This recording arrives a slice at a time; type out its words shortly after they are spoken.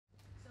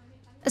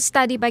A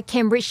study by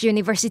Cambridge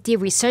University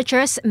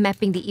researchers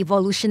mapping the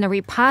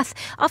evolutionary path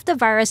of the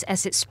virus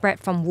as it spread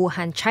from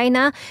Wuhan,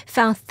 China,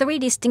 found 3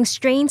 distinct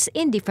strains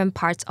in different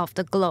parts of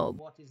the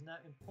globe.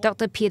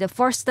 Dr. Peter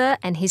Forster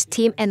and his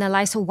team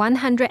analysed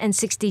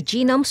 160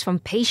 genomes from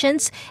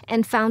patients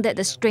and found that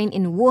the strain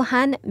in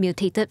Wuhan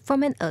mutated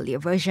from an earlier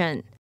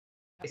version.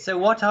 So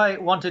what I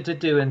wanted to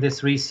do in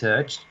this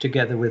research,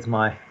 together with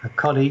my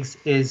colleagues,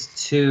 is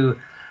to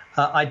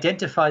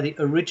identify the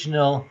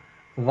original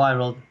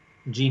viral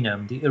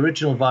genome, the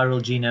original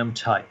viral genome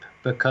type,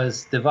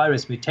 because the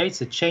virus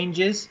mutates, it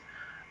changes,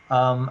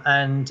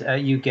 and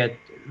you get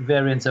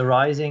variants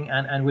arising,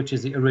 and which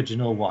is the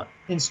original one.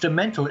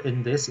 Instrumental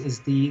in this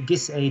is the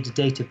GISAID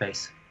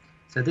database.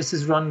 So this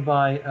is run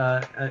by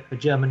a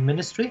German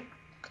ministry,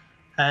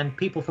 and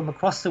people from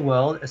across the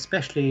world,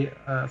 especially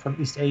from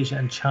East Asia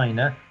and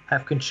China,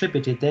 have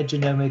contributed their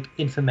genomic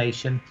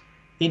information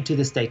into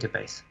this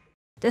database.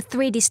 The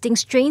 3 distinct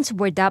strains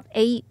were dubbed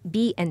A,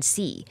 B, and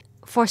C.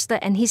 Forster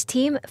and his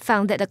team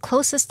found that the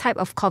closest type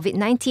of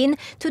Covid-19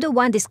 to the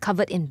one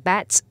discovered in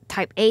bats,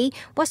 type A,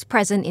 was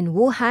present in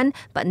Wuhan,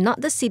 but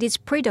not the city's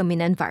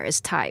predominant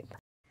virus type.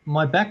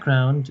 My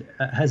background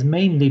has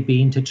mainly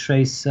been to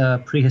trace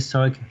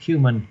prehistoric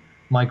human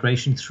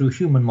migration through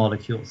human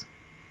molecules.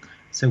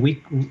 So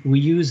we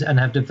use and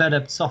have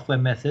developed software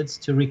methods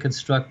to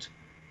reconstruct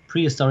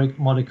prehistoric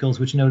molecules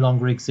which no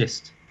longer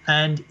exist.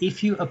 And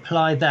if you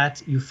apply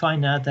that, you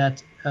find out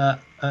that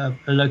a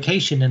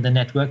location in the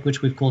network,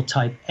 which we've called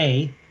type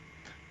A,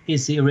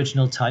 is the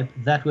original type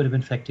that would have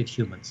infected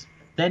humans.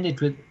 Then it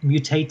would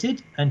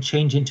mutated and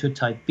change into a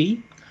type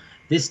B.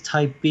 This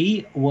type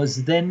B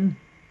was then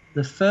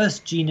the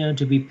first genome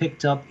to be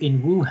picked up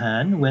in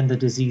Wuhan when the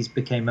disease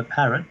became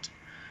apparent.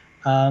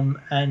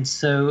 And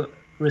so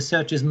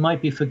researchers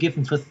might be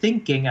forgiven for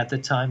thinking at the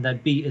time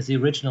that B is the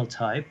original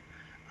type,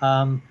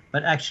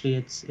 but actually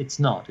it's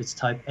not. It's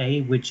type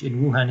A, which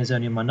in Wuhan is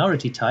only a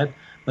minority type,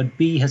 but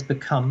B has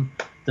become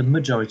the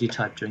majority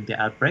type during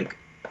the outbreak.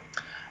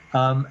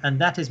 And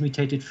that is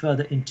mutated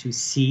further into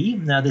C.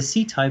 Now, the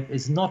C type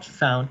is not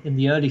found in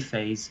the early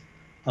phase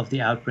of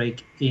the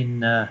outbreak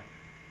in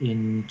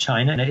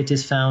China. It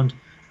is found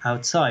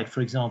outside.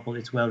 For example,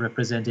 it's well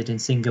represented in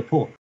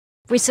Singapore.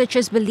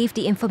 Researchers believe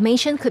the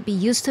information could be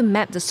used to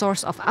map the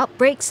source of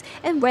outbreaks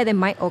and where they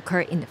might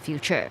occur in the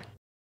future.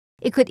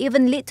 It could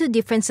even lead to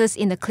differences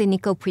in the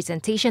clinical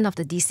presentation of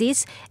the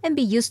disease and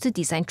be used to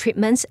design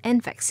treatments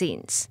and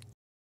vaccines.